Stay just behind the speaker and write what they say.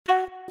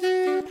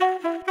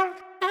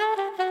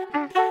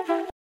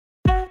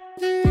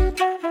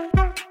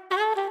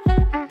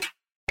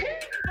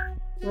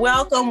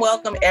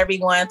Welcome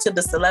everyone to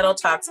the Stiletto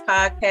Talks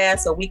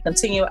podcast, where we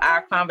continue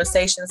our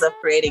conversations of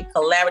creating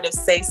collaborative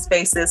safe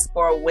spaces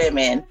for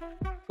women.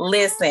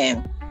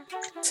 Listen,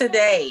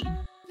 today,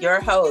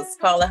 your host,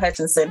 Paula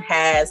Hutchinson,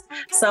 has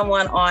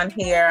someone on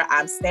here.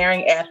 I'm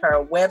staring at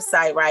her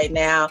website right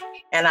now,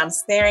 and I'm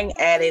staring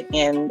at it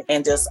in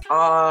just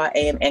awe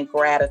and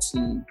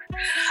gratitude.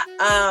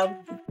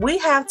 We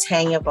have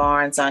Tanya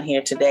Barnes on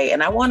here today,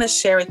 and I want to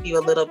share with you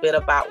a little bit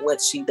about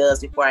what she does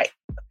before I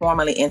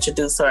formally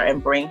introduce her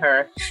and bring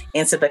her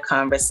into the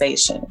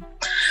conversation.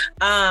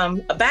 A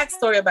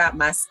backstory about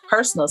my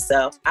personal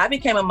self. I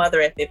became a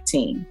mother at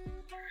 15.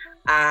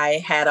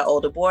 I had an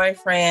older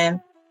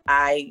boyfriend.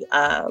 I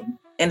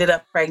ended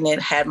up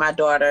pregnant, had my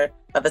daughter.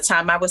 By the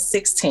time I was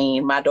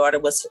 16, my daughter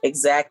was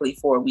exactly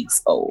 4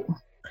 weeks old.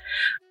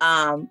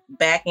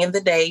 Back in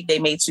the day, they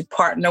made you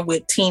partner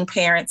with teen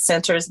parent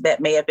centers that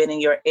may have been in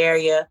your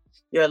area,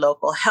 your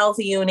local health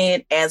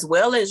unit, as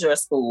well as your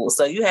school.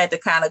 So you had to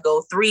kind of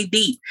go 3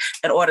 deep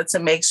in order to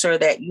make sure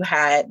that you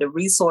had the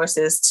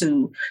resources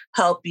to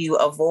help you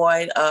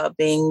avoid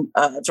being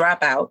a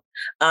dropout,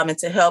 and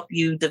to help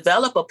you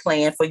develop a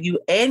plan for you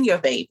and your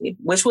baby,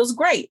 which was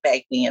great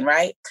back then,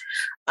 right?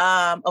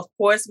 Of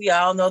course, we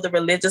all know the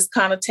religious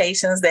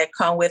connotations that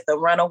come with a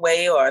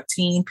runaway or a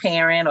teen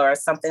parent or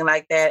something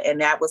like that.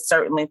 And that was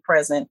certainly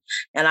present.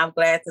 And I'm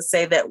glad to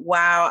say that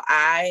while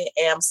I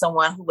am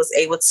someone who was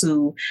able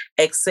to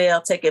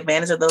excel, take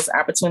advantage of those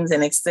opportunities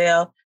and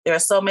excel, there are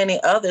so many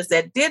others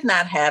that did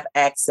not have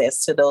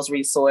access to those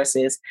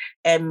resources.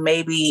 And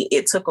maybe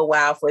it took a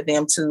while for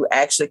them to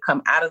actually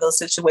come out of those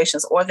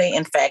situations, or they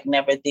in fact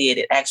never did.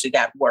 It actually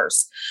got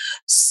worse.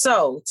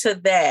 So to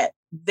that,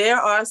 there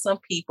are some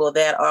people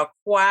that are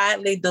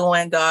quietly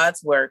doing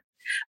God's work,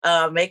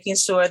 making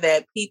sure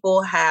that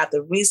people have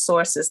the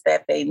resources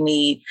that they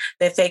need,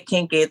 that they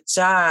can get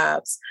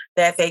jobs,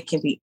 that they can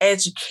be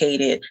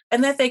educated,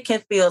 and that they can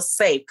feel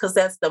safe, because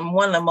that's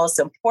one of the most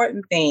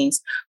important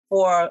things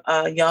for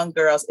young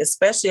girls,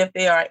 especially if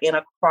they are in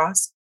a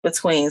cross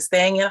between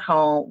staying at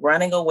home,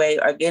 running away,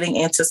 or getting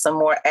into some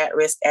more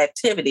at-risk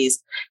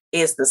activities,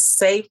 is the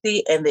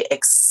safety and the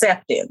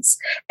acceptance.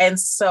 And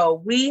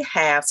so we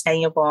have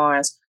Tanya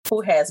Barnes,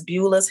 who has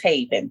Beulah's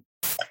Haven.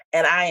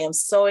 And I am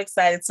so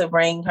excited to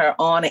bring her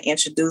on and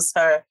introduce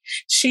her.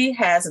 She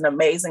has an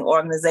amazing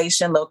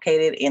organization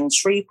located in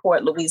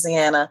Shreveport,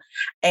 Louisiana.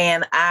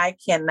 And I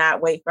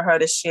cannot wait for her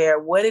to share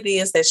what it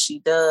is that she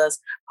does,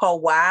 her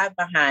why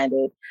behind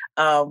it.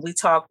 We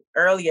talked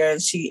earlier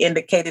and she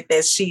indicated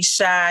that she's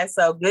shy.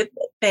 So good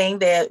thing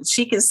that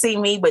she can see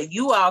me, but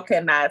you all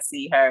cannot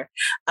see her.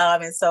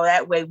 And so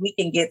that way we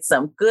can get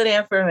some good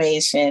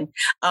information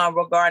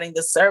regarding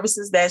the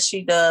services that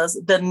she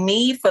does, the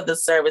need for the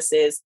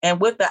services, and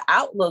what the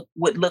outlook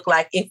would look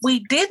like if we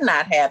did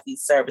not have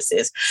these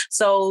services.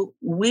 So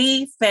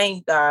we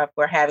thank God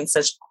for having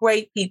such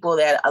great people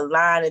that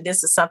align. And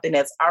this is something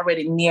that's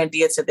already near and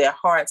dear to their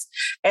hearts.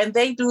 And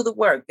they do the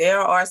work. There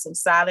are some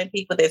silent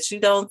people that you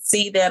don't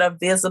see that are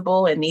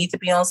visible and need to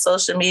be on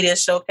social media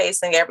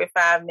showcasing every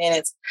 5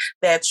 minutes,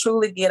 that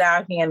truly get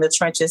out here in the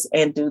trenches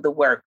and do the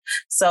work.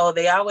 So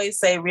they always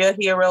say real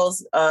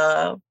heroes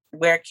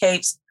wear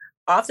capes.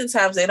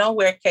 Oftentimes they don't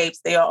wear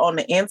capes. They are on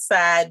the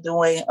inside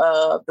doing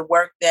the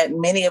work that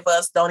many of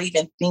us don't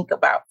even think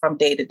about from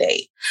day to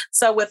day.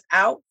 So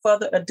without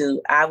further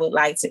ado, I would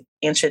like to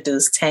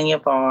introduce Tanya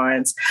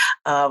Barnes,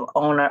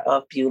 owner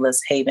of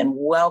Beulah's Haven.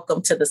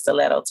 Welcome to the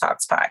Stiletto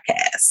Talks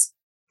podcast.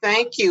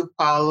 Thank you,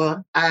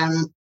 Paula.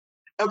 I'm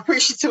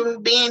appreciative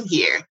of being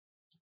here.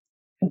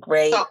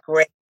 Great.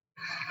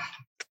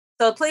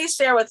 So please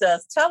share with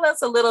us. Tell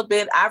us a little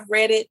bit. I've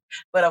read it,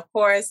 but of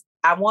course,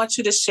 I want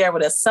you to share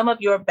with us some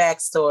of your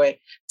backstory.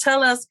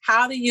 Tell us,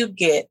 how do you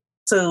get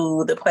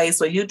to the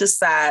place where you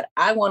decide,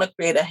 I want to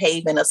create a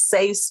haven, a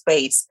safe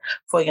space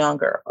for young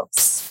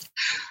girls?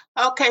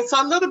 Okay,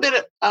 so a little bit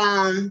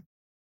of,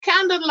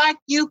 kind of like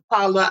you,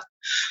 Paula.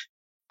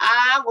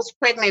 I was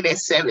pregnant at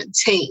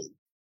 17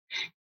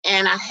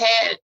 and I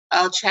had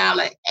a child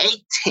at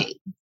 18.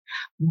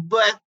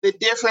 But the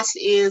difference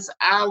is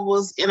I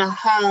was in a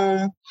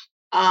home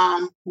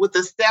with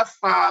a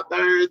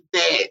stepfather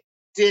that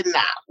did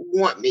not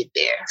want me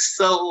there.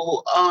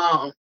 So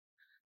I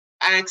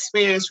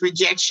experienced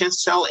rejection.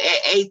 So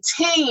at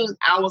 18,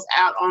 I was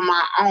out on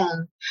my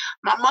own.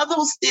 My mother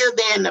was still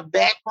there in the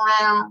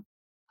background,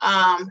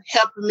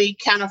 helping me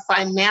kind of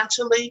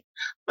financially.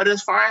 But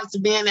as far as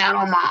being out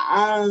on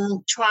my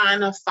own,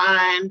 trying to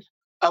find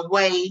a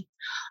way,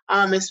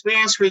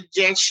 experience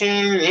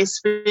rejection,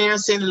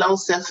 experiencing low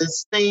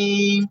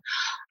self-esteem,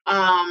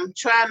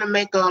 trying to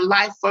make a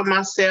life for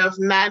myself,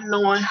 not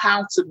knowing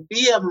how to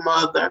be a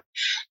mother,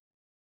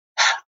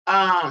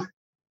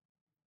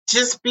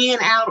 just being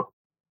out,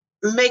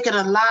 making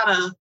a lot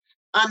of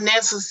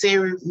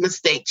unnecessary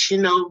mistakes,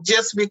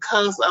 just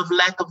because of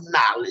lack of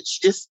knowledge,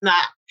 just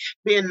not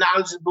being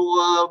knowledgeable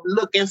of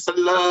looking for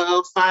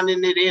love,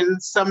 finding it in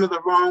some of the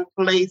wrong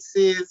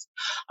places.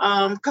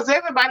 Because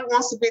everybody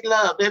wants to be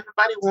loved.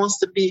 Everybody wants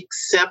to be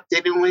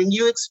accepted. And when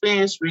you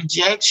experience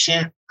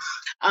rejection,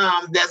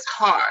 that's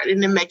hard,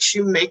 and it makes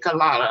you make a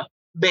lot of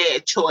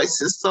bad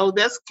choices. So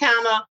that's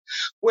kind of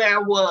where I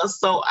was.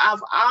 So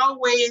I've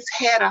always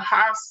had a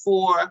heart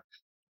for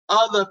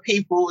other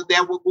people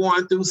that were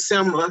going through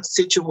similar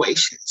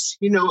situations,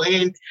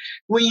 and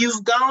when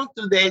you've gone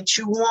through that,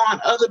 you want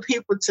other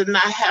people to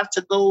not have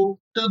to go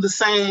through the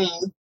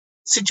same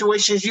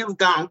situations you've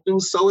gone through.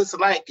 So it's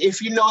like,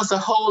 if it's a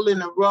hole in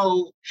the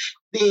road,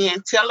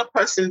 then tell a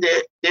person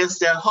that there's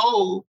their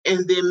hole,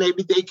 and then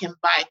maybe they can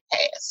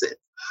bypass it.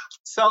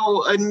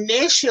 So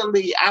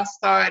initially I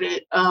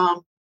started,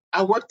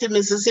 I worked in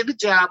Mississippi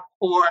Job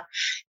Corps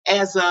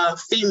as a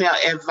female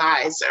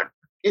advisor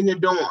in the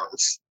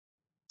dorms.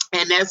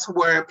 And that's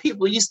where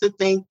people used to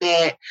think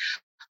that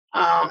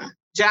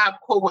Job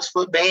Corps was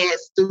for bad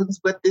students,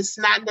 but it's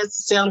not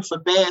necessarily for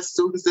bad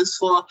students. It's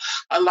for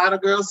a lot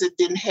of girls that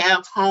didn't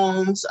have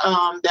homes,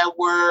 that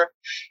were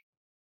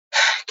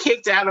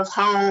kicked out of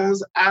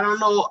homes. I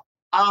don't know,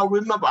 I'll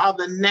remember all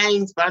the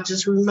names, but I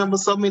just remember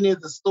so many of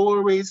the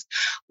stories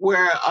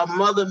where a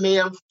mother may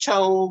have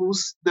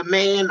chose the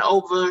man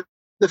over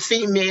the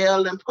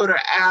female and put her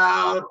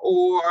out,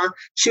 or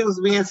she was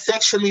being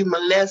sexually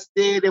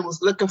molested and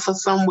was looking for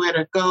somewhere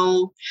to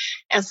go.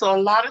 And so a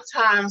lot of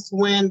times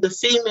when the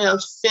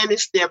females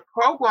finish their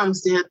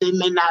programs there, they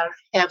may not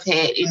have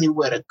had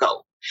anywhere to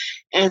go.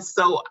 And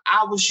so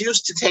I was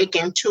used to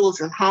taking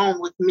children home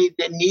with me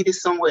that needed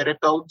somewhere to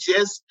go,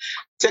 just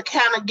to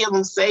kind of give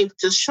them safe,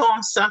 to show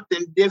them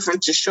something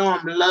different, to show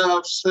them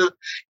love, to,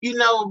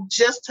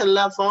 just to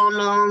love on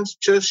them,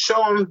 to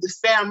show them the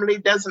family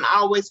doesn't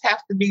always have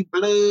to be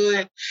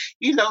blood,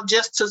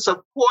 just to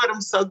support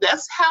them. So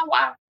that's how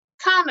I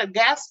kind of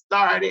got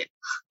started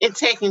in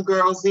taking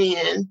girls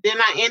in. Then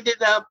I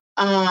ended up,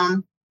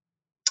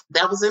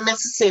 that was in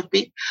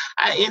Mississippi.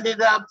 I ended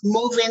up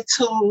moving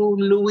to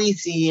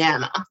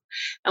Louisiana.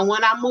 And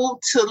when I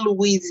moved to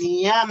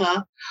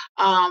Louisiana,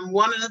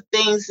 one of the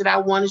things that I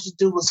wanted to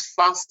do was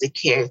foster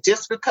care,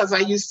 just because I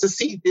used to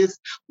see this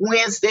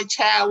Wednesday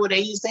child where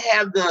they used to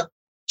have the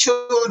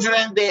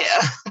children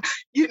that,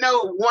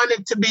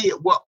 wanted to be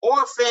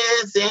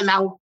orphans. And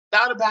I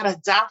thought about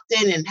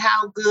adopting and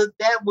how good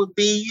that would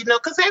be,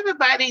 because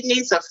everybody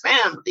needs a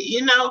family,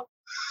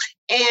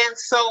 And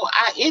so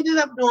I ended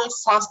up doing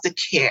foster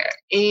care,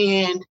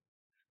 and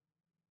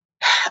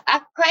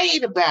I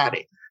prayed about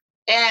it.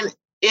 And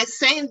it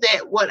seemed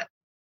that what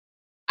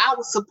I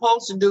was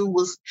supposed to do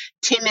was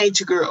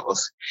teenage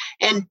girls.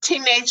 And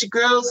teenage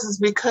girls is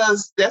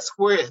because that's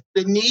where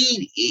the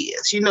need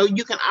is. You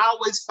can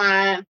always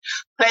find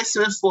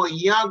placement for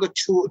younger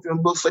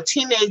children, but for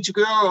teenage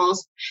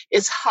girls,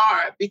 it's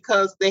hard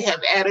because they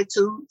have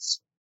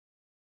attitudes.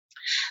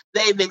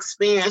 They've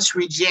experienced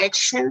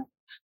rejection.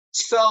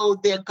 So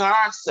their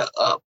guards are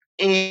up,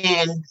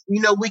 and,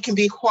 we can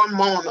be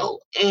hormonal.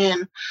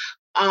 And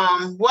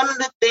one of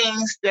the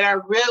things that I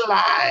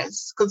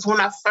realized, because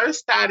when I first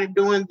started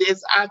doing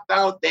this, I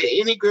thought that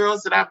any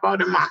girls that I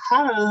brought in my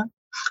home,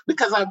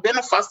 because I've been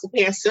a foster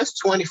parent since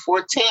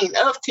 2014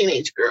 of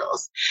teenage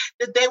girls,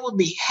 that they would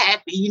be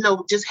happy,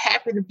 just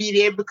happy to be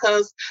there,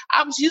 because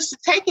I was used to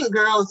taking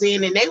girls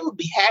in and they would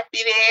be happy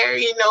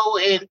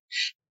there,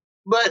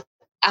 but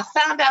I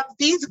found out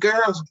these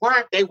girls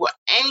weren't. They were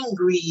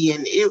angry,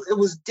 and it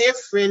was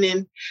different.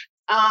 And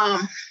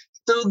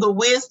through the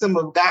wisdom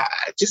of God,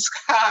 just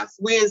God's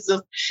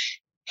wisdom,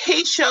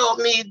 He showed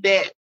me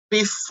that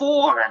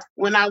before,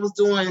 when I was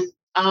doing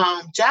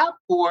Job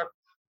Corps,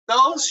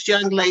 those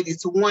young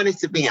ladies wanted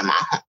to be in my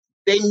home.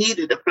 They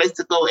needed a place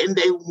to go, and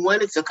they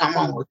wanted to come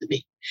home with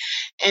me.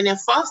 And in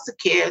foster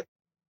care,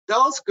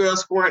 those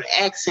girls weren't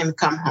asking to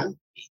come home.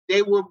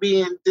 They were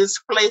being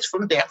displaced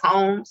from their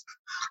homes,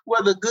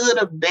 whether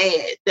good or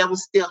bad, that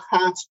was still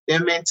home to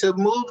them. And to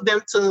move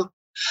them to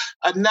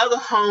another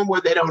home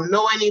where they don't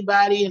know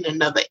anybody in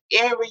another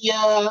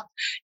area,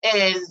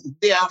 and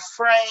they're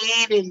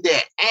afraid and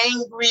they're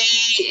angry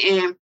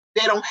and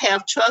they don't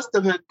have trust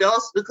in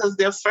adults because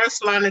their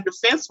first line of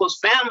defense was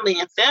family,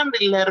 and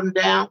family let them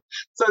down.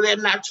 So they're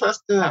not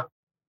trusting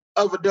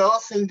of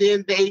adults, and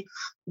then they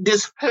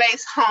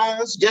displace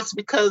homes just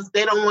because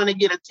they don't want to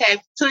get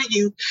attached to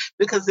you,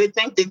 because they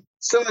think that as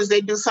soon as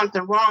they do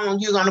something wrong,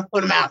 you're going to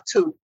put them out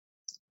too.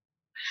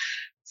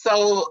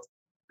 So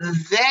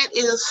that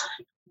is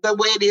the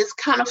way it is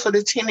kind of for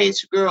the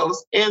teenage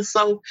girls. And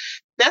so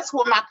that's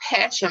where my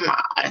passion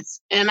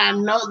lies. And I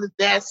know that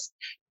that's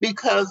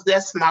because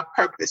that's my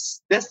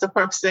purpose. That's the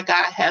purpose that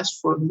God has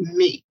for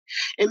me.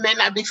 It may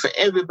not be for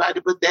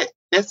everybody, but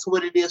that's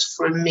what it is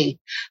for me.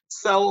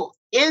 So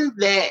in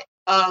that,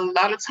 a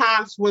lot of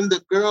times when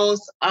the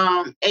girls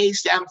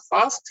aged out of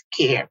foster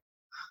care,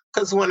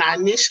 because when I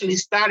initially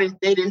started,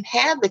 they didn't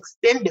have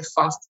extended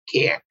foster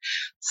care.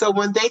 So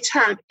when they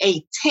turned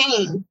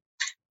 18,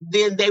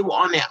 then they were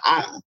on their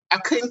own. I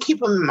couldn't keep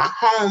them in my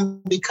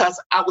home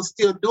because I was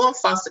still doing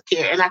foster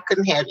care, and I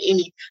couldn't have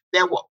any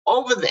that were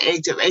over the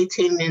age of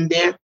 18 in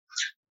there.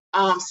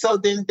 So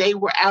then they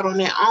were out on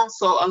their own.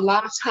 So a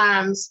lot of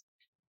times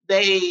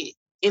they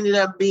ended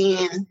up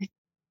being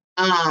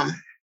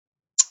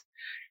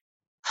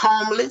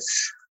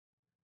homeless,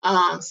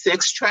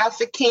 sex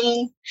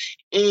trafficking,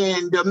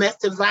 and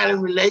domestic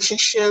violent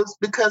relationships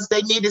because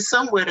they needed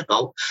somewhere to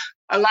go.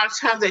 A lot of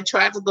times they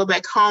tried to go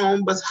back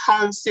home, but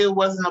home still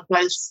wasn't a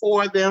place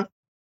for them.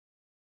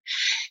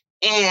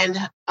 And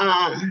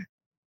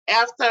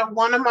after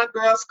one of my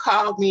girls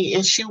called me,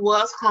 and she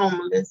was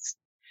homeless,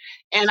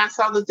 and I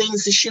saw the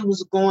things that she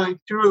was going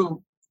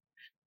through,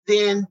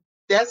 then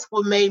that's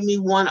what made me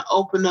want to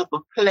open up a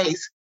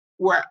place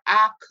where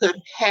I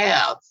could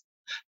have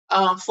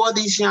for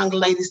these young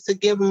ladies to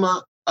give them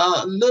a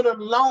little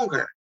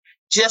longer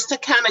just to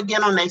kind of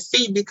get on their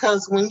feet.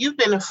 Because when you've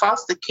been in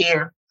foster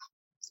care,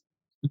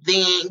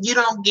 then you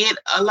don't get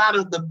a lot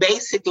of the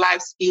basic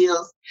life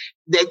skills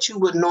that you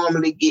would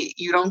normally get.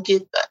 You don't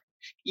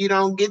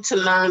get to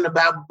learn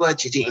about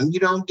budgeting. You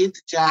don't get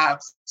the job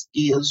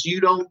skills.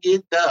 You don't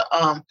get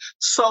the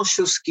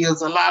social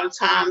skills. A lot of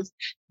times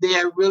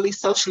they're really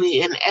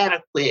socially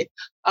inadequate.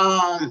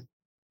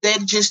 They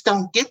just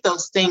don't get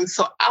those things.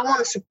 So I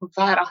wanted to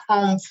provide a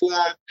home for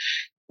them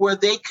where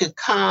they could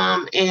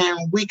come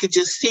and we could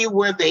just see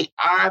where they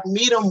are,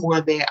 meet them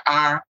where they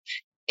are,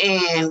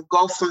 and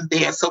go from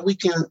there. So we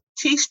can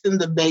teach them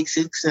the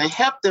basics and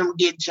help them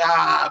get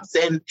jobs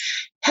and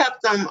help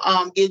them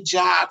get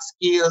job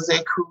skills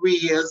and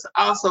careers.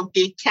 Also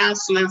get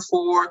counseling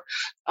for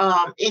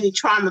any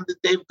trauma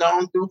that they've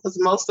gone through, because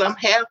most of them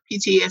have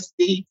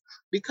PTSD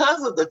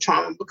because of the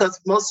trauma, because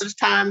most of the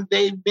time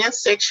they've been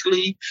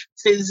sexually,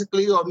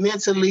 physically, or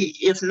mentally,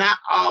 if not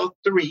all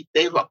three.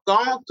 They've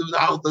gone through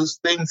all those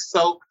things.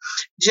 So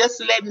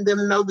just letting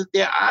them know that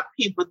there are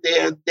people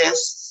there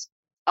that's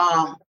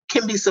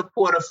can be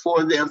supportive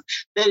for them,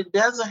 that it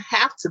doesn't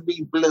have to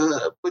be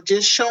blood, but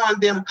just showing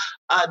them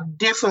a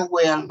different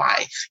way of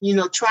life,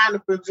 trying to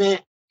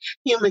prevent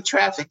human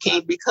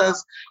trafficking.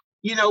 Because,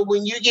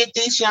 when you get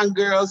these young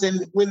girls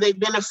and when they've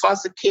been in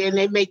foster care and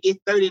they may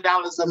get $30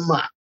 a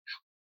month,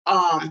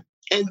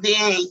 and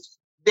then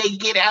they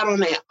get out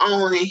on their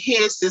own, and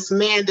here's this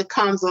man that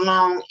comes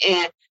along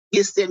and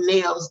gets their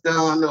nails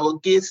done or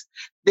gets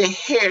their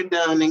hair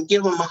done and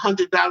give them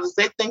 $100.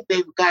 They think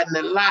they've gotten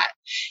a lot.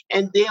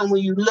 And then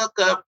when you look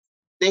up,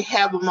 they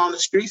have them on the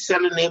street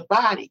selling their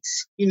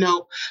bodies,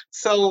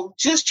 So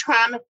just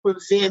trying to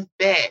prevent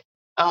that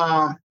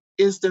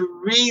is the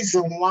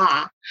reason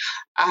why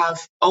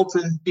I've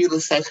opened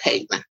Beulah Safe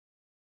Haven.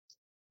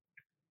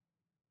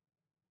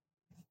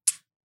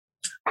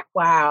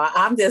 Wow,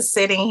 I'm just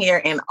sitting here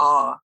in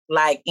awe,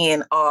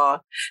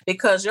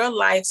 because your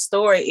life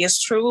story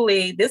is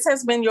truly, this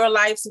has been your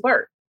life's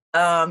work.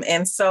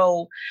 And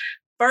so,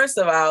 first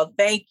of all,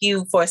 thank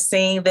you for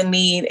seeing the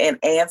need and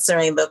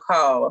answering the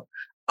call.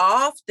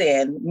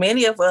 Often,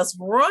 many of us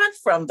run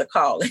from the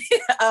calling.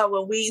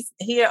 When we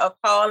hear a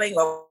calling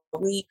or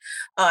we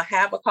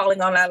have a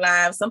calling on our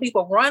lives, some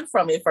people run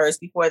from it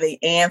first before they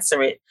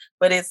answer it.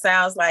 But it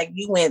sounds like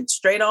you went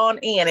straight on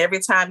in. Every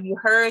time you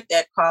heard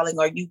that calling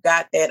or you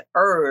got that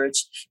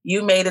urge,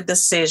 you made a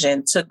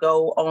decision to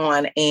go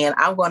on. And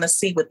I'm going to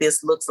see what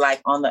this looks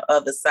like on the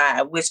other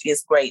side, which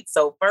is great.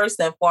 So first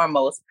and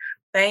foremost,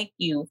 thank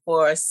you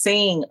for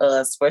seeing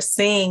us, for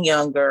seeing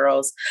young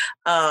girls.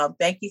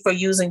 Thank you for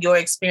using your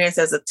experience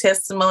as a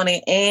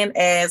testimony and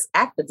as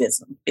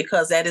activism,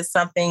 because that is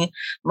something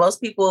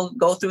most people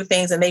go through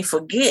things and they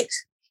forget.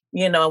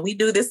 We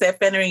do this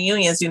at family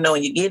reunions, and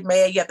you get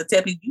mad, you have to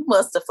tell people, you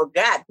must have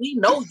forgot. We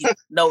know you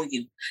know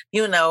you,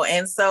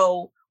 and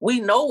so we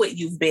know what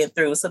you've been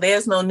through. So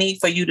there's no need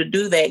for you to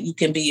do that. You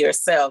can be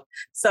yourself.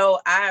 So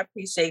I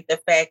appreciate the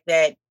fact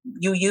that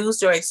you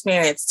used your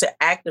experience to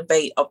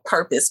activate a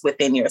purpose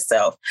within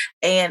yourself.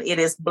 And it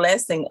is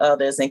blessing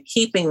others and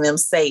keeping them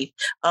safe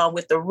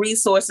with the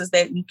resources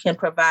that you can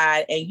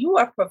provide. And you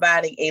are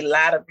providing a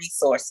lot of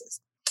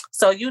resources.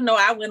 So,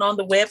 I went on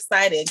the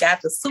website and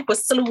got the super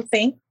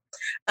sleuthing.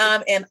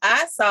 And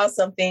I saw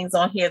some things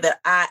on here that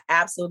I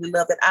absolutely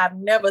love that I've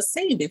never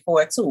seen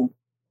before, too.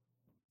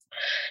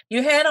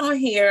 You had on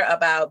here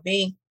about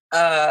being,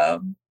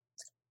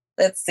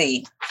 let's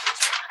see.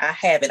 I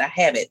have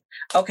it.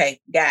 Okay,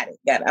 got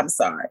it. I'm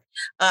sorry.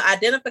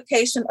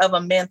 Identification of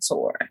a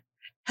mentor,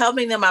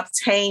 helping them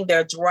obtain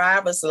their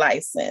driver's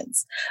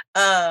license,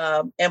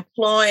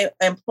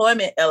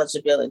 employment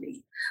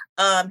eligibility,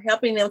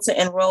 helping them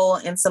to enroll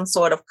in some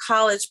sort of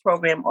college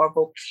program or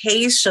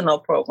vocational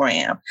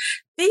program.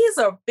 These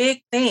are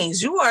big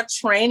things. You are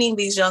training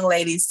these young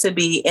ladies to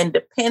be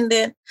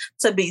independent,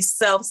 to be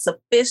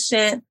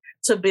self-sufficient,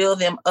 to build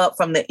them up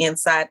from the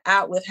inside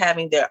out with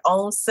having their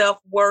own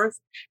self-worth.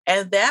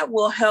 And that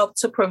will help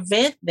to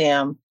prevent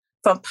them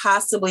from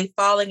possibly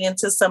falling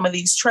into some of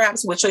these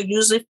traps, which are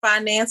usually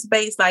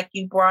finance-based, like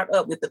you brought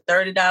up with the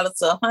 $30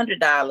 to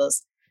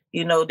 $100.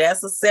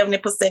 That's a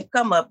 70%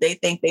 come up. They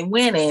think they're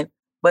winning,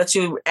 but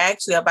you're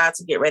actually about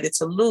to get ready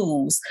to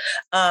lose.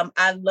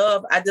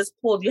 I just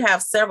pulled, you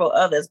have several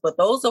others, but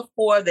those are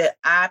 4 that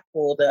I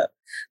pulled up.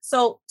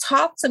 So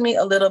talk to me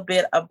a little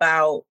bit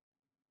about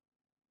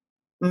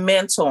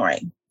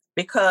mentoring,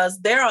 because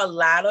there are a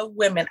lot of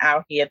women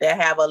out here that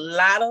have a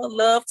lot of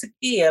love to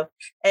give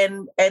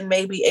and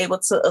may be able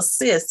to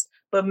assist,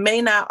 but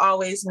may not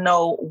always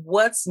know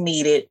what's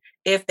needed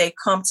if they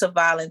come to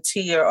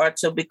volunteer or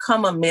to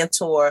become a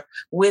mentor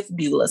with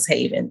Beulah's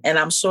Haven. And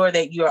I'm sure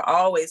that you're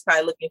always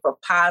probably looking for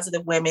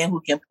positive women who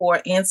can pour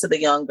into the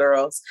young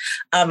girls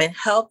and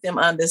help them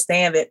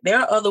understand that there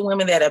are other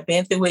women that have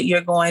been through what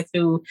you're going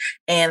through.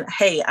 And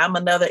hey, I'm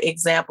another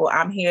example.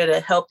 I'm here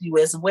to help you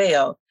as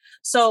well.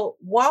 So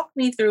walk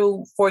me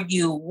through, for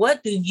you,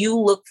 what do you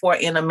look for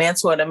in a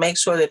mentor to make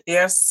sure that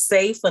they're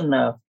safe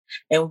enough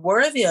and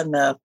worthy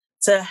enough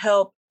to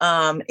help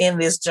in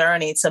this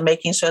journey to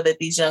making sure that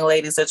these young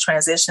ladies are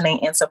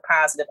transitioning into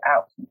positive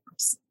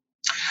outcomes?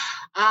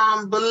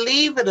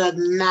 Believe it or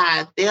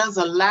not, there's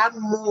a lot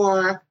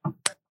more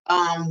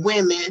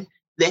women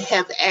that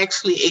have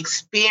actually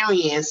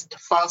experienced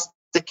foster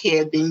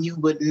care than you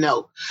would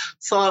know.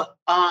 So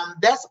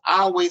that's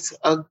always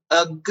a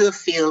good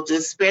field,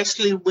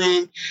 especially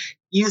when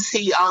you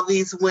see all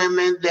these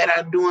women that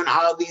are doing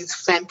all these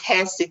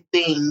fantastic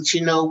things.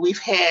 You know, we've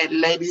had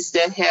ladies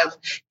that have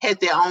had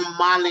their own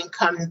modeling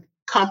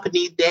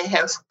company that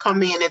has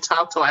come in and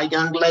talked to our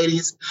young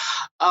ladies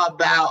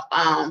about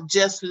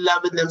just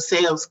loving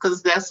themselves,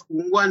 because that's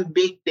one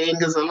big thing.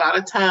 Is a lot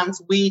of times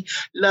we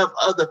love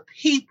other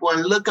people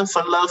and looking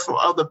for love from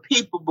other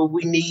people, but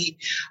we need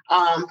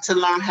to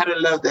learn how to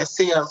love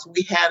themselves.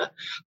 We had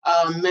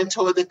a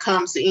mentor that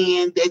comes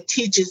in that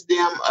teaches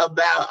them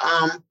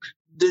about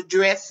the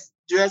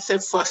dressing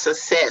for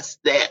success,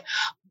 that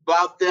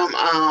brought them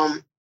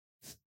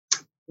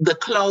the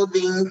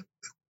clothing,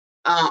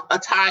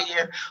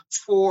 attire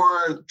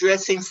for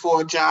dressing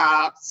for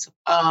jobs.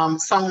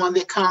 Someone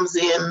that comes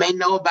in may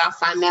know about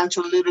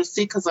financial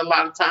literacy, because a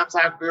lot of times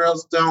our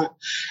girls don't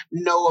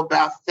know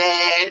about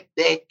that.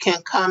 They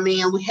can come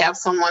in. We have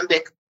someone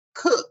that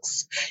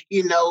cooks,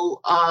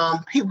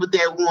 people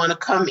that want to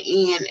come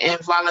in and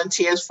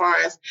volunteer as far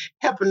as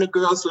helping the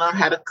girls learn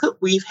how to cook.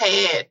 We've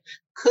had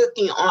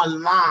cooking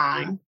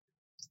online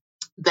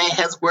that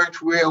has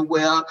worked real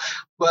well,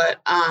 but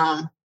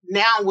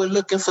now we're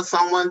looking for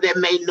someone that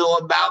may know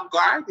about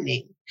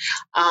gardening,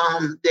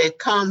 that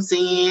comes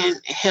in,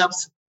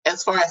 helps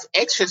as far as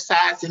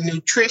exercise and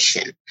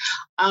nutrition.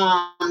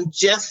 And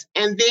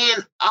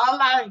then all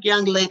our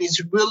young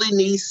ladies really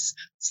need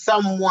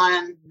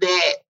someone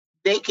that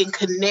they can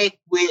connect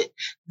with,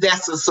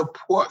 that's a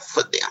support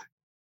for them.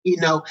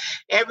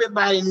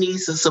 Everybody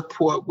needs a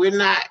support. We're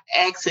not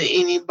asking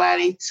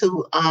anybody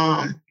to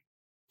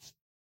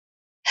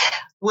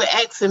we're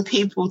asking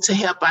people to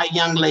help our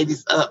young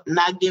ladies up,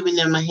 not giving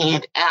them a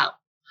hand out,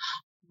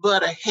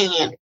 but a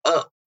hand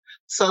up.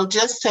 So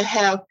just to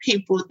have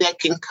people that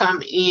can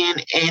come in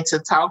and to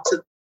talk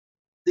to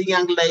the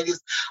young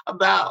ladies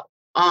about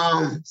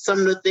some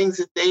of the things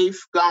that they've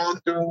gone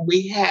through.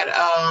 We had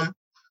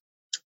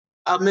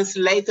Miss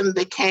Latham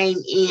that came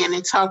in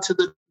and talked to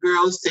the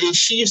girls, and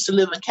she used to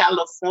live in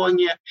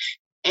California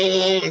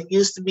and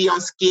used to be on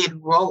Skid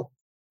Row,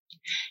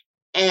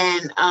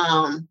 and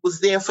was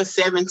there for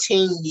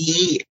 17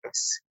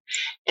 years.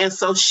 And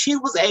so she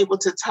was able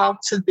to talk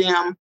to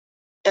them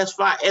as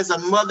far as a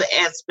mother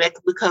aspect,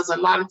 because a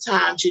lot of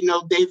times,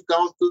 they've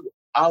gone through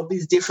all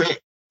these different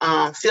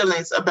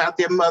feelings about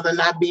their mother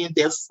not being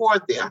there for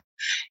them.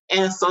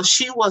 And so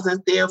she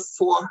wasn't there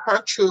for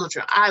her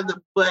children either,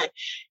 but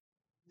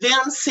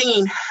them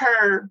seeing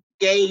her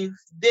gave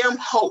them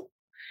hope,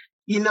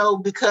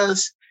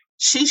 because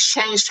she's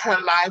changed her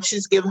life.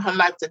 She's given her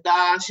life to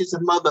God. She's a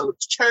mother of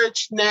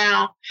church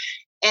now.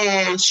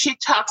 And she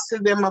talks to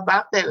them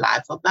about their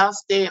life, about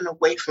staying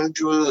away from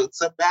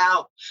drugs,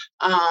 about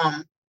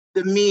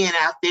the men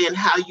out there and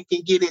how you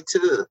can get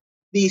into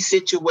these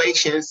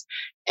situations.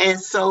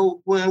 And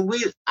so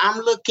I'm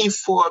looking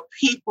for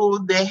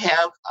people that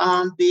have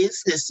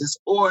businesses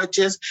or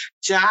just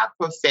job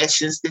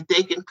professions that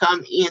they can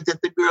come in,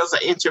 that the girls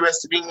are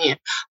interested in.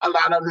 A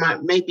lot of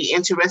them may be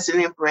interested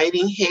in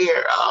braiding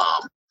hair,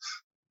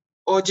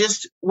 or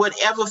just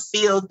whatever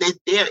field that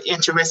they're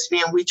interested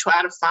in. We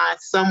try to find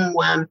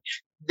someone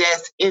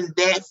that's in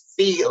that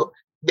field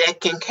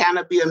that can kind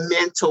of be a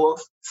mentor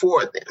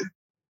for them.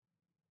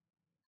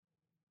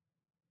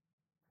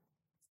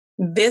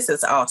 This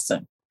is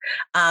awesome.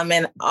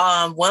 And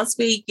once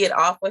we get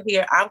off of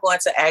here, I'm going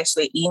to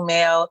actually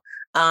email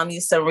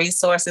you some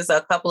resources,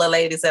 a couple of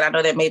ladies that I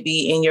know that may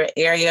be in your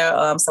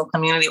area, some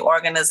community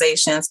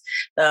organizations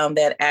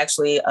that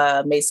actually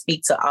may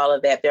speak to all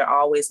of that. They're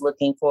always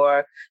looking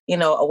for,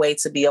 a way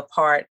to be a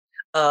part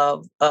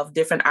of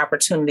different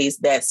opportunities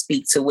that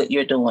speak to what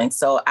you're doing.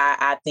 So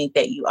I think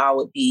that you all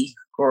would be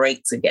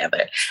great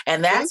together.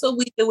 And that's what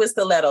we do with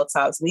Stiletto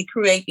Talks. We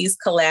create these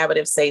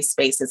collaborative safe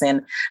spaces.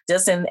 And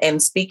just in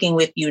speaking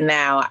with you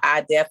now,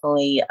 I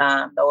definitely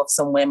know of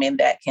some women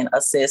that can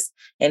assist.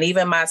 And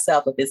even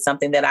myself, if it's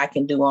something that I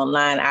can do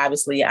online,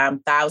 obviously I'm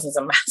thousands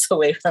of miles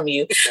away from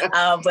you.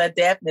 But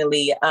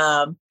definitely,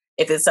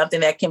 if it's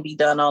something that can be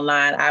done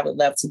online, I would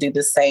love to do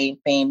the same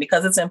thing,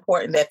 because it's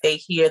important that they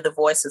hear the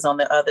voices on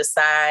the other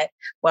side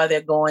while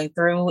they're going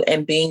through,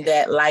 and being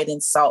that light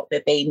and salt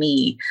that they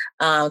need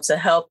to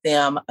help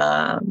them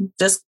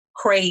just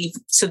crave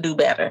to do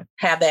better,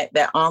 have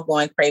that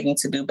ongoing craving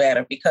to do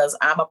better, because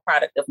I'm a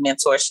product of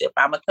mentorship.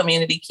 I'm a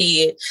community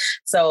kid.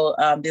 So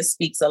this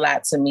speaks a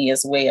lot to me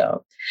as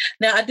well.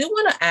 Now, I do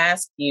want to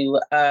ask you,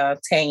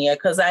 Tanya,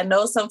 because I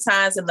know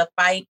sometimes in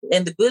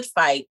the good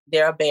fight,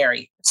 there are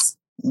barriers.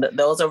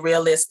 Those are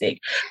realistic.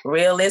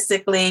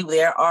 Realistically,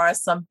 there are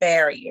some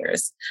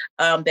barriers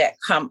that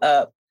come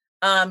up.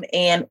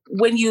 And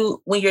when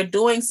you're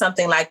doing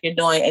something like you're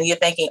doing, and you're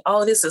thinking,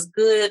 oh, this is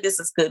good, this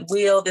is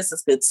goodwill, this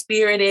is good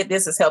spirited,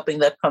 this is helping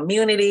the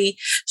community.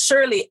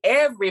 Surely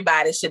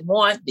everybody should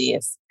want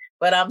this,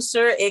 but I'm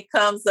sure it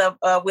comes up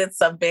with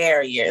some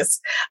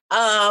barriers.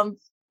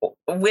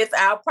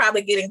 Without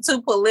probably getting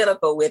too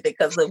political with it,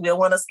 because we don't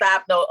want to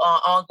stop no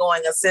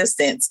ongoing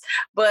assistance.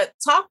 But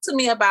talk to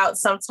me about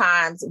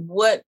sometimes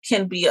what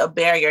can be a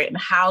barrier, and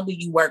how do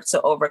you work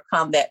to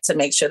overcome that to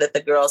make sure that the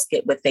girls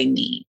get what they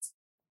need?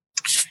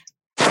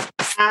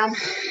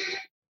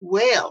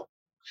 Well,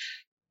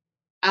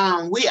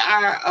 we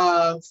are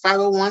a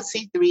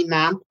 501c3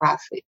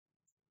 nonprofit,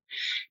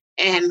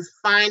 and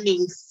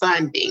finding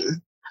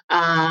funding,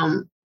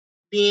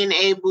 being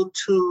able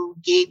to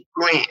get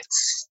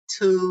grants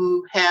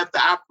to have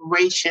the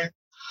operation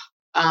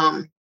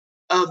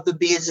of the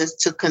business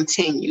to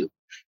continue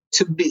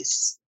to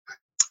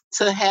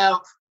have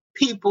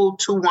people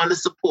to want to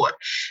support.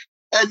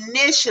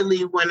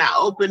 Initially, when I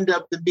opened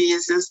up the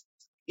business,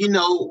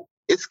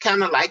 it's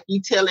kind of like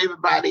you tell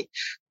everybody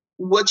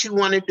what you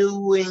want to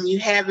do, and you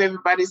have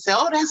everybody say,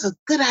 oh, that's a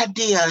good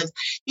idea.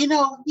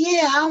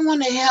 Yeah, I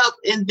want to help.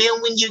 And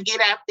then when you get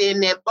out there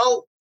in that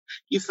boat,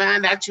 you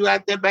find out you're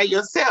out there by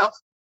yourself.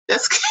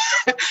 That's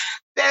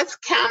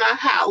kind of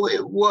how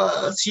it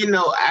was.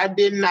 I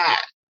did not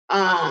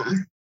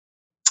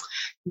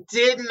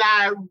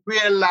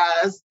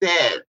realize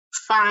that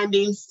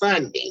finding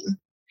funding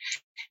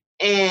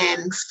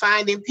and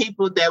finding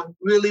people that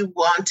really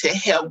want to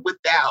help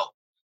without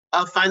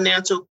a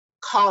financial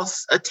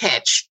cost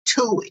attached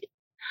to it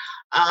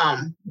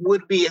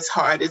would be as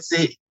hard as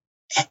it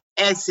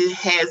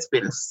has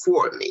been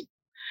for me.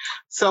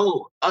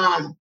 So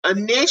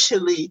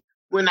initially,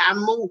 when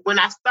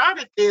I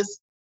started this,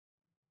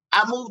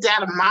 I moved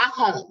out of my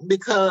home,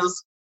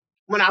 because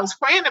when I was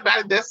praying about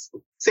it, that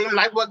seemed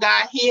like what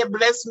God, He had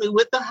blessed me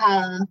with a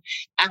home.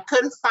 I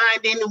couldn't find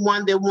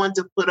anyone that wanted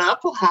to put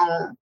up a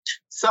home.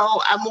 So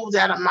I moved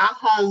out of my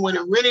home, went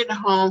and rented a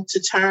home to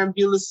turn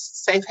Beulah's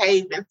Safe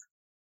Haven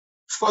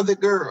for the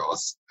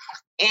girls.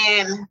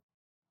 And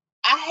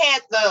I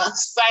had the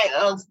sight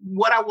of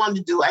what I wanted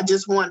to do. I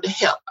just wanted to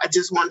help.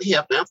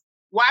 them.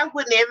 Why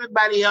wouldn't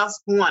everybody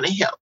else want to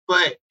help?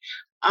 But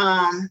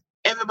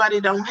everybody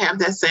don't have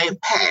that same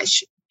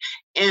passion.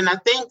 And I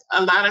think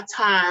a lot of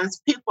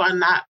times people are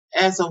not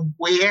as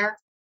aware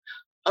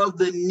of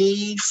the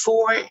need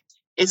for it.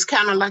 It's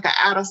kind of like an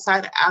out of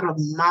sight, out of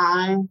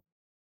mind.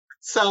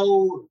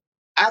 So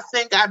I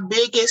think our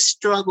biggest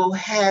struggle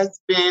has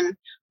been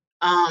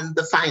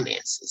the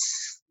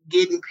finances,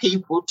 getting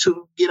people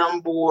to get on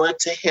board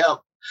to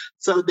help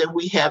so that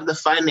we have the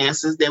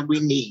finances that we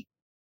need.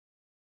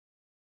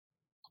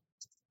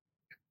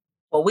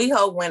 Well, we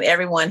hope when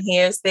everyone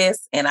hears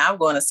this, and I'm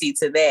going to see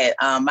to that,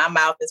 my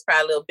mouth is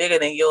probably a little bigger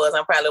than yours.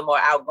 I'm probably a little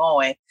more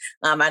outgoing.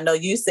 I know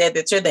you said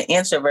that you're the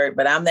introvert,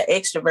 but I'm the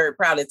extrovert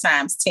probably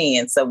times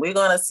 10. So we're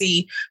going to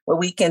see what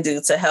we can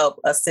do to help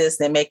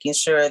assist in making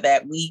sure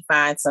that we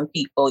find some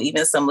people,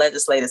 even some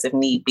legislators if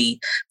need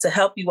be, to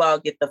help you all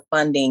get the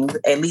funding,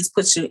 at least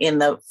put you in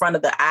the front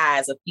of the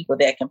eyes of people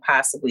that can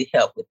possibly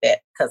help with that.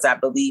 Because I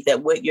believe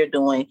that what you're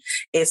doing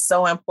is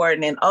so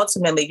important. And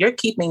ultimately, you're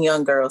keeping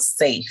young girls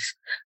safe.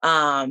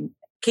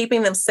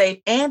 Keeping them safe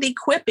and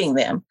equipping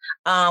them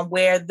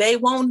where they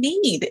won't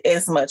need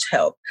as much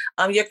help.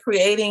 You're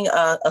creating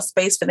a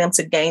space for them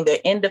to gain their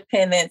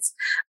independence,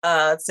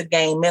 to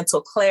gain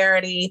mental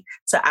clarity,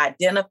 to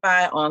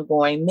identify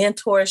ongoing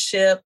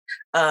mentorship,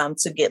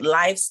 to get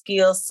life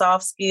skills,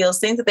 soft skills,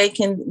 things that they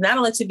can not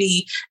only to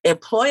be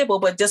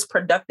employable, but just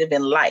productive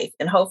in life,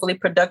 and hopefully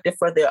productive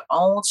for their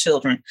own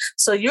children.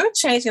 So you're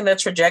changing the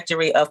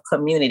trajectory of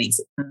communities.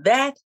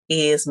 That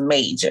is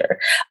major.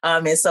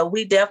 And so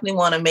we definitely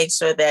want to make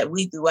sure that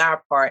we do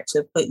our part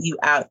to put you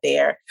out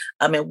there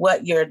and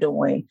what you're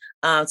doing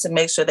to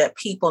make sure that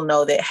people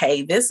know that,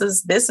 hey, this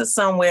is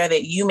somewhere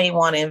that you may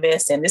want to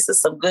invest in. This is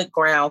some good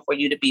ground for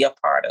you to be a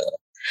part of.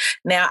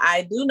 Now,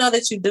 I do know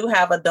that you do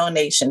have a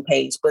donation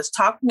page, but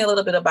talk to me a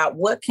little bit about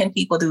what can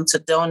people do to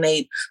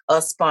donate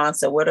or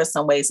sponsor? What are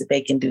some ways that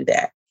they can do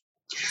that?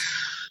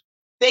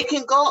 They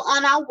can go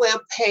on our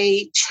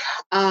webpage,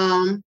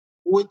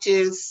 which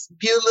is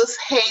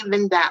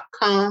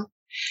BeulahsHaven.com,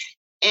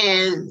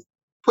 and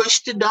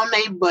push the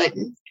donate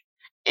button.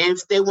 And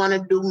if they want to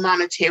do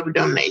monetary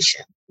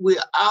donation, we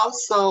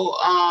also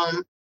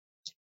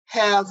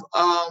have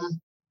an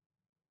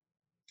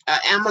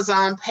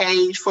Amazon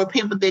page for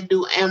people that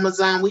do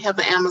Amazon. We have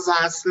an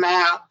Amazon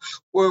Smile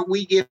where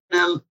we get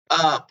a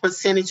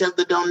percentage of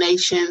the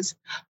donations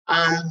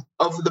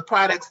of the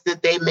products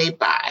that they may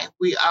buy.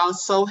 We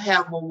also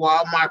have a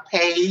Walmart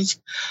page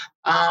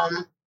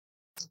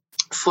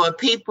for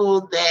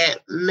people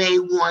that may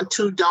want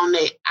to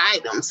donate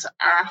items.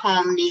 Our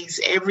home needs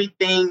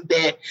everything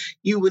that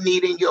you would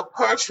need in your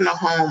personal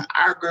home.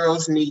 Our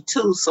girls need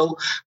too. So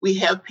we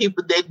have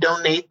people that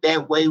donate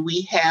that way.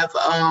 We have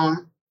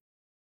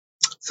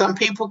some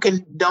people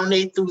can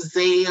donate through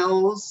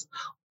Zales.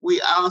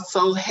 We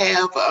also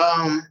have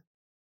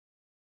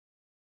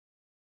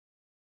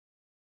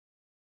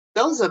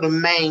those are the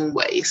main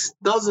ways.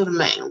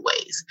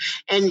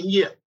 And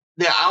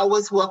they're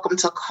always welcome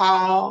to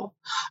call.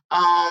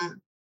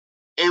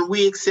 And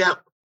we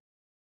accept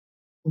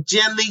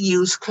gently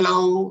used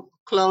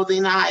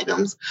clothing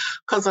items,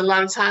 because a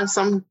lot of times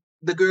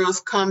the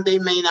girls come, they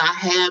may not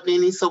have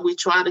any, so we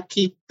try to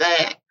keep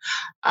that.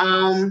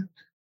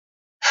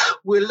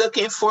 We're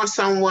looking for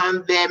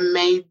someone that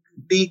may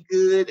be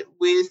good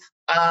with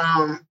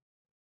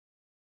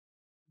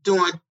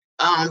doing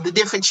the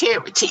different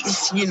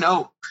charities,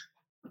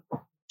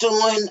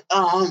 doing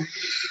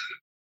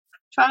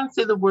trying to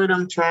say the word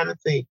I'm trying to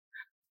think.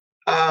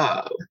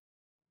 Well,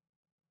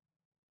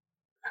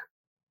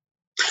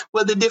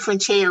 the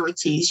different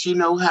charities,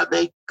 how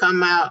they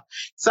come out.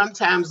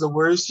 Sometimes the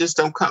words just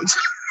don't come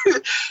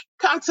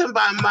to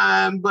my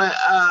mind, but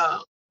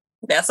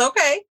that's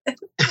okay.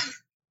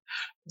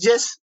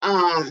 Just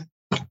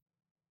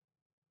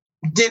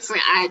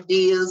different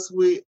ideas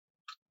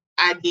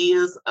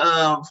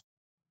of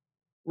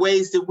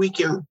ways that we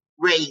can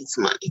raise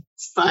money,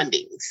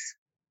 fundings.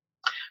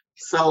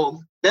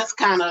 So that's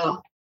kind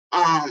of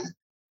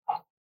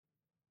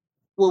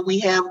what we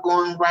have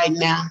going right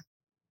now.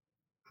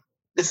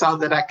 That's all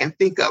that I can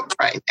think of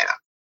right now.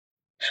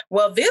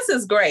 Well, this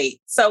is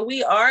great. So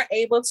we are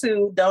able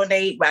to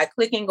donate by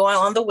going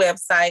on the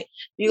website,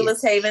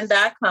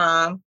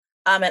 BeulahsHaven.com.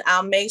 And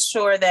I'll make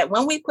sure that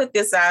when we put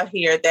this out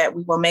here, that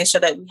we will make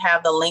sure that we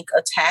have the link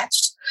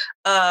attached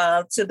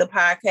to the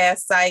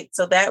podcast site.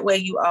 So that way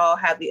you all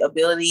have the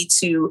ability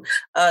to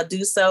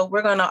do so.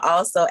 We're going to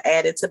also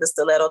add it to the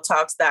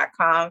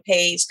StilettoTalks.com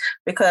page,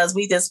 because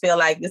we just feel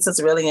like this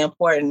is really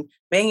important.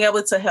 Being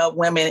able to help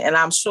women, and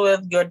I'm sure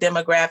your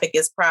demographic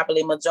is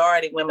probably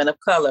majority women of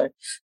color.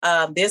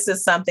 This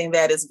is something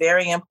that is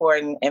very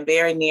important and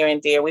very near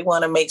and dear. We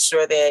want to make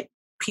sure that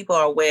people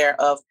are aware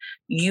of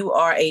you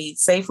are a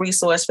safe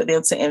resource for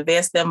them to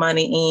invest their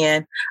money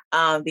in,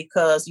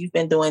 because you've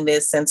been doing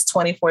this since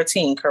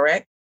 2014,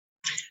 correct?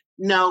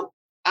 No,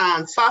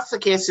 foster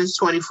care since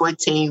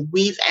 2014.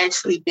 We've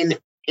actually been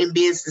in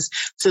business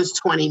since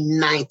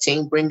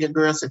 2019, bringing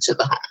girls into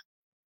the home.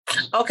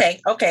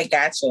 Okay,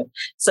 gotcha.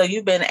 So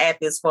you've been at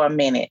this for a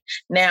minute.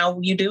 Now,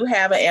 you do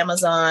have an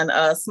Amazon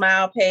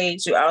Smile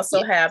page. You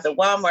also have the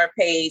Walmart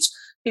page.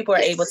 People are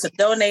able to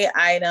donate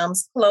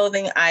items,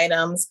 clothing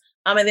items.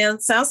 And then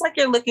it sounds like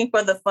you're looking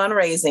for the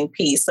fundraising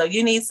piece. So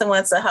you need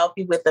someone to help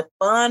you with the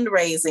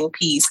fundraising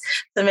piece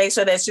to make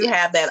sure that you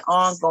have that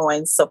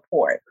ongoing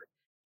support.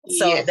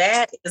 So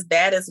that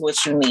is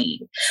what you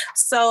need.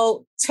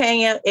 So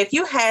Tanya, if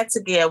you had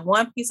to give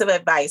one piece of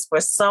advice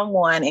for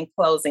someone in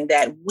closing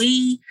that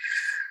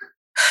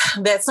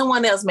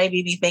someone else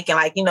maybe be thinking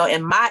like,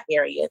 in my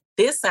area,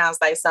 this sounds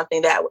like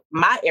something that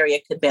my area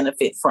could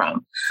benefit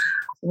from.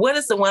 What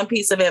is the one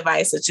piece of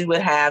advice that you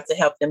would have to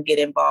help them get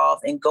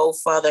involved and go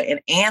further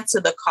and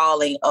answer the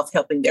calling of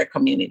helping their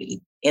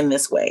community in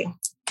this way?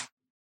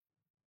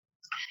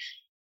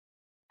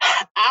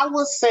 I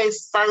would say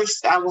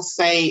first,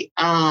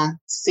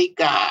 seek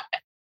God,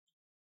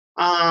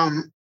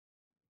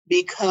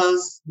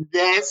 because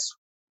that's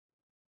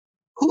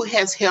who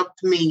has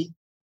helped me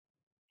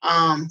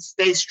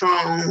stay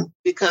strong,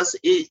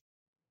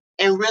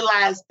 and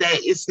realize that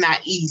it's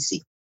not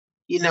easy.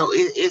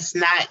 It's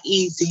not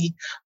easy,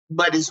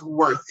 but it's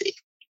worth it.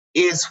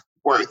 It's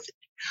worth it.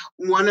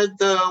 One of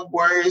the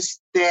words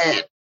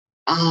that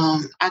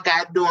I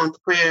got during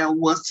prayer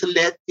was to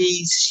let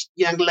these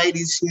young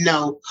ladies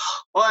know,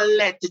 or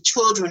let the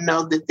children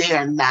know, that they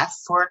are not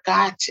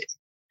forgotten.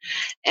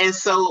 And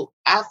so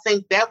I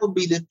think that would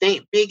be the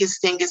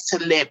biggest thing, is to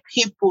let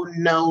people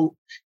know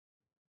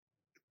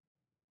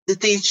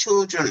that these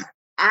children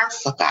aren't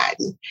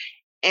forgotten,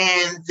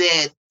 and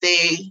that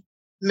they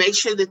make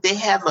sure that they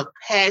have a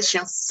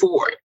passion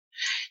for it,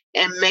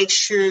 and make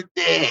sure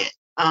that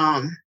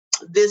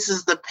this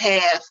is the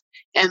path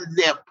and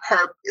their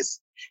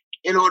purpose,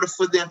 in order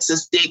for them to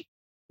stick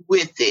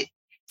with it.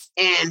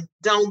 And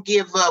don't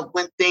give up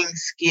when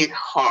things get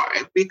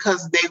hard,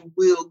 because they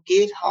will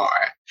get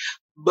hard.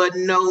 But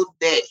know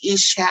that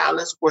each child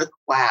is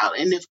worthwhile.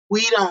 And if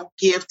we don't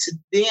give to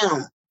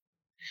them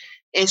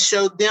and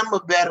show them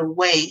a better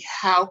way,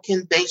 how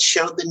can they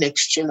show the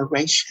next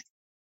generation?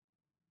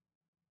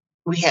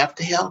 we have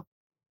to help.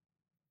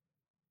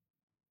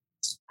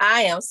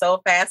 I am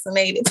so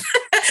fascinated.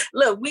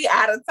 Look, we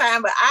out of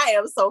time, but I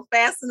am so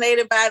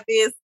fascinated by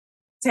this.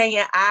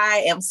 Tanya,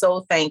 I am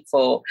so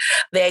thankful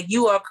that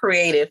you are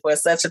created for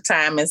such a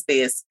time as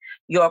this.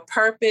 Your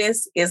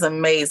purpose is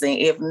amazing.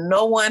 If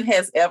no one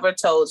has ever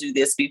told you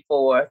this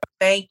before,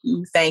 thank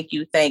you, thank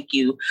you, thank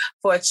you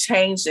for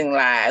changing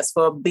lives,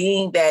 for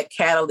being that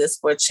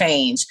catalyst for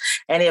change.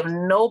 And if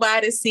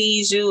nobody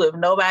sees you, if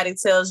nobody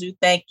tells you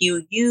thank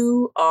you,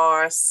 you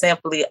are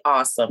simply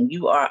awesome.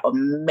 You are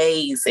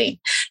amazing.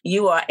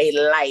 You are a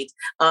light.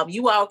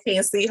 You all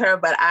can't see her,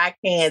 but I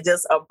can.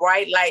 Just a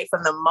bright light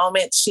from the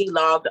moment she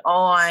logged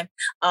on.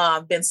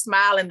 Been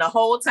smiling the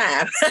whole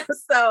time.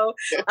 So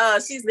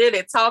she's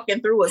literally talking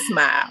through a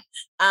smile.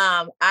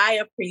 I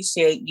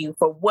appreciate you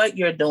for what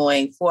you're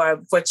doing, for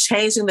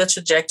changing the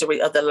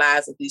trajectory of the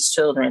lives of these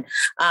children.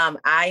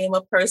 I am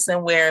a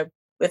person where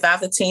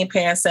without the Teen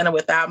Parent Center,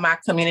 without my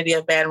community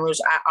of Baton Rouge,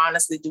 I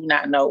honestly do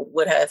not know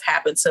what has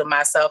happened to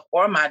myself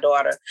or my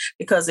daughter,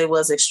 because it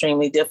was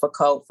extremely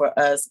difficult for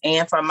us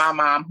and for my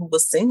mom, who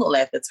was single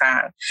at the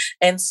time.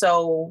 And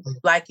so,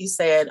 like you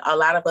said, a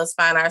lot of us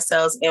find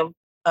ourselves in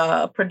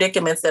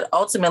predicaments that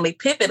ultimately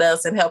pivot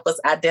us and help us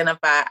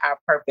identify our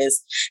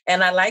purpose.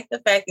 And I like the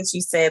fact that you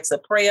said to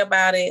pray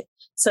about it,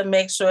 to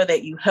make sure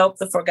that you help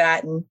the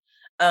forgotten,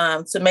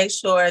 to make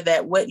sure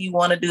that what you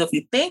want to do, if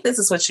you think this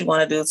is what you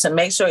want to do, to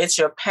make sure it's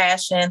your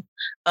passion,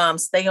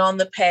 stay on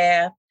the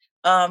path,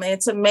 and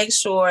to make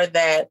sure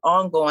that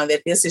ongoing,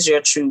 that this is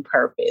your true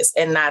purpose,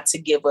 and not to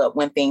give up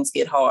when things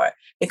get hard.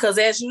 Because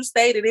as you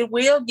stated, it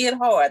will get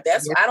hard.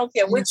 I don't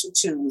care what you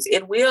choose.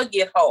 It will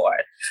get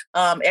hard.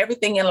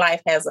 Everything in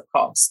life has a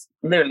cost.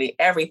 Literally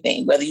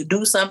everything, whether you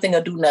do something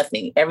or do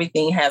nothing,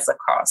 everything has a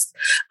cost.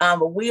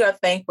 But we are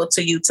thankful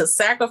to you to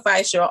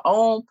sacrifice your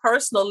own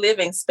personal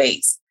living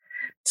space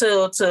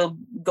to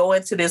go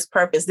into this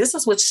purpose. This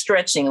is what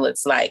stretching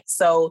looks like.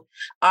 So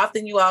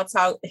often you all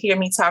hear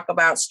me talk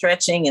about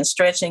stretching and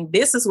stretching.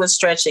 This is what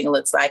stretching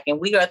looks like. And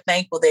we are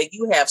thankful that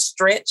you have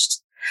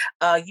stretched.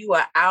 You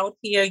are out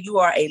here. You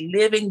are a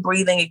living,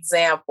 breathing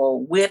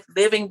example with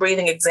living,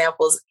 breathing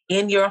examples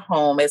in your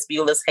home as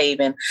Beulah's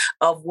Haven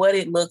of what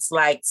it looks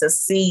like to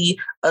see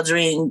a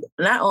dream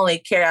not only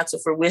carry out to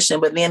fruition,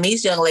 but then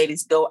these young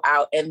ladies go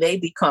out and they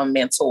become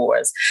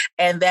mentors.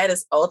 And that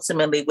is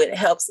ultimately what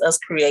helps us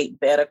create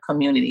better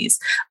communities.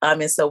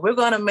 And so we're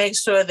going to make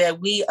sure that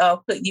we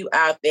put you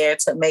out there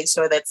to make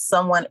sure that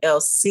someone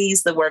else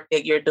sees the work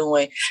that you're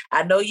doing.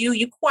 I know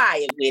you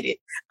quiet with it,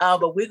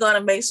 but we're going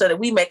to make sure that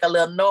we make a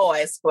little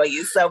noise for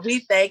you. So we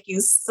thank you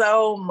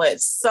so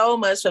much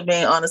for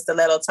being on the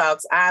Stiletto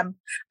Talks. I'm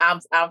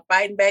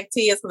fighting back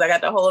tears because I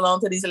got to hold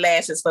on to these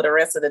lashes for the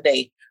rest of the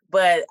day.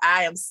 But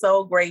I am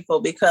so grateful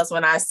because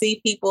when I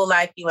see people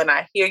like you and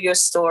I hear your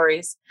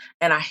stories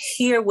and I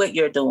hear what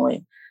you're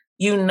doing,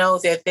 you know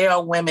that there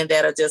are women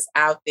that are just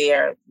out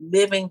there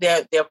living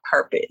their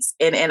purpose.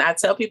 And I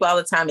tell people all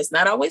the time, it's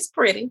not always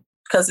pretty,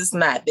 because it's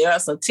not. There are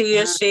some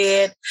tears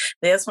shed.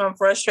 There's some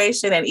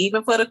frustration. And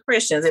even for the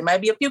Christians, it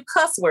might be a few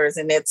cuss words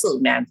in there too.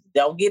 Now,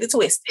 don't get it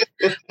twisted.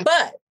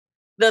 But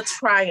the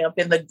triumph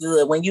and the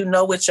good, when you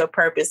know what your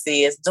purpose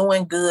is,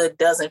 doing good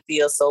doesn't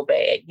feel so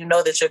bad. You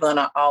know that you're going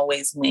to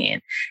always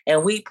win.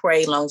 And we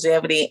pray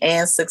longevity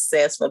and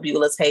success for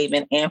Beulah's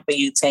Haven and for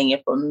you, Tanya,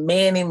 for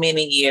many,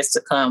 many years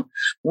to come.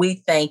 We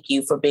thank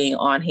you for being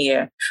on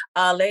here.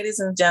 Ladies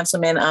and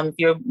gentlemen, if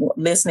you're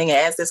listening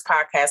as this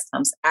podcast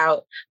comes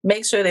out,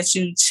 make sure that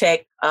you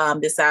check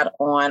this out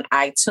on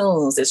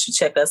iTunes, that you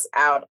check us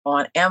out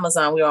on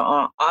Amazon. We are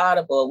on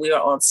Audible. We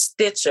are on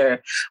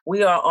Stitcher.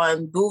 We are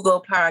on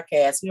Google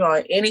Podcasts. We are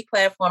on any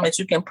platform that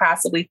you can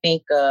possibly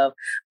think of,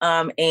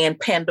 and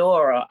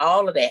Pandora,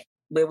 all of that.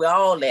 We're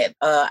all that,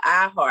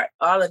 iHeart,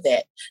 all of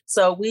that.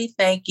 So we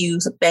thank you,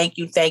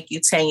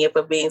 Tanya,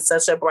 for being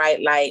such a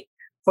bright light,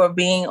 for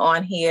being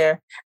on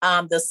here.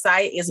 The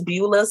site is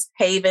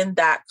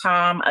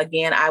beulahshaven.com.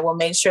 Again, I will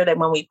make sure that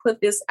when we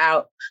put this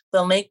out,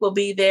 the link will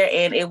be there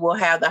and it will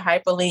have the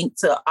hyperlink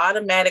to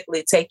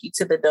automatically take you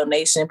to the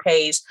donation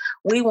page.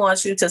 We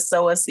want you to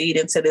sow a seed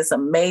into this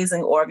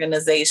amazing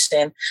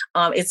organization.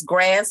 It's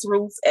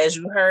grassroots, as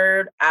you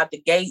heard out the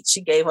gate.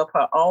 She gave up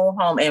her own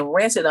home and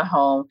rented a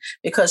home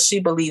because she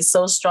believes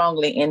so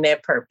strongly in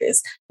their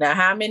purpose. Now,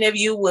 how many of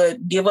you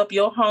would give up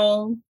your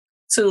home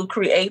to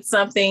create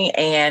something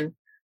and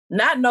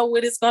not know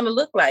what it's going to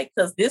look like,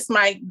 because this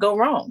might go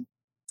wrong?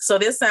 So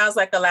this sounds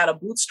like a lot of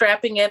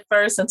bootstrapping at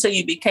first until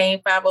you became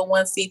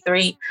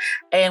 501c3.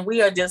 And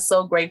we are just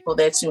so grateful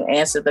that you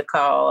answered the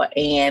call,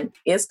 and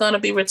it's going to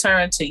be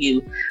returned to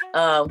you.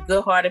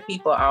 Good-hearted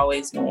people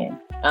always win.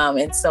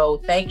 And so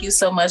thank you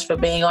so much for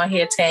being on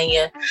here,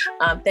 Tanya.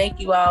 Thank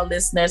you all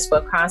listeners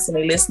for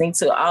constantly listening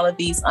to all of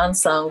these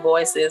unsung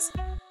voices.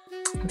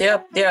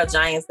 There are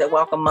giants that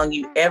walk among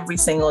you every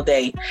single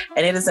day.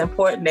 And it is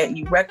important that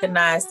you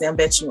recognize them,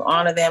 that you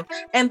honor them,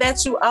 and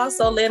that you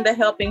also lend a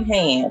helping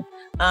hand.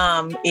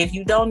 If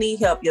you don't need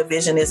help, your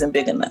vision isn't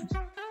big enough.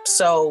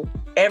 So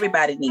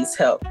everybody needs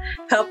help.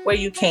 Help where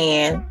you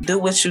can, do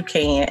what you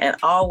can, and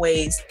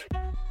always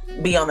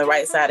be on the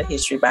right side of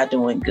history by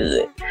doing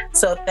good.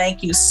 So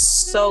thank you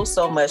so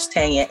much,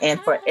 Tanya. And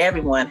for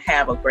everyone,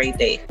 have a great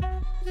day.